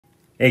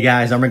Hey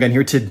guys, Arm&Gun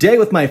here today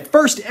with my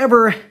first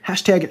ever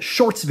hashtag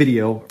shorts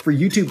video for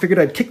YouTube. Figured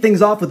I'd kick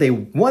things off with a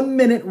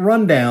 1-minute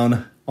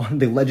rundown on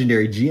the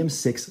legendary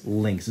GM6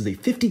 Lynx. This is a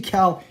 50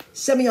 cal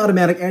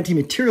semi-automatic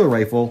anti-material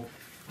rifle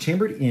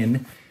chambered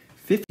in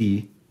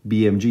 50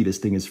 BMG. This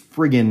thing is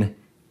friggin'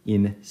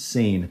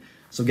 insane.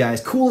 So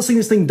guys, coolest thing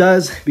this thing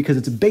does, because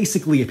it's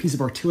basically a piece of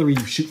artillery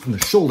you shoot from the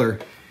shoulder,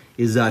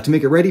 is to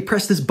make it ready,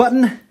 press this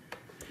button.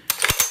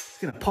 It's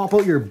gonna pop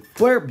out your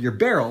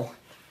barrel.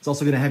 It's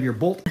also gonna have your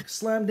bolt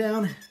slam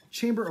down,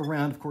 chamber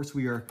around. Of course,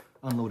 we are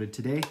unloaded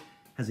today.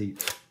 Has a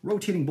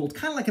rotating bolt,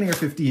 kind of like an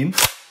AR-15.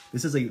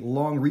 This is a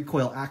long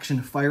recoil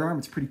action firearm.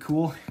 It's pretty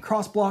cool.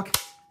 Cross block,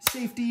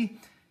 safety.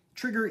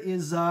 Trigger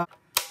is not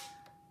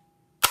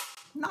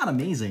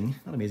amazing.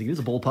 Not amazing. It is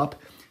a bullpup.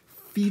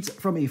 Feeds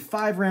from a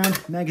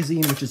 5-round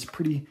magazine, which is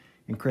pretty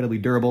incredibly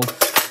durable.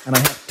 And I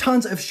have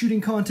tons of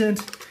shooting content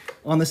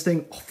on this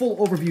thing. Full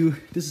overview,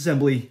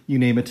 disassembly, you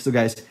name it. So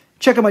guys,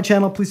 check out my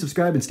channel, please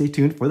subscribe, and stay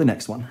tuned for the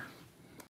next one.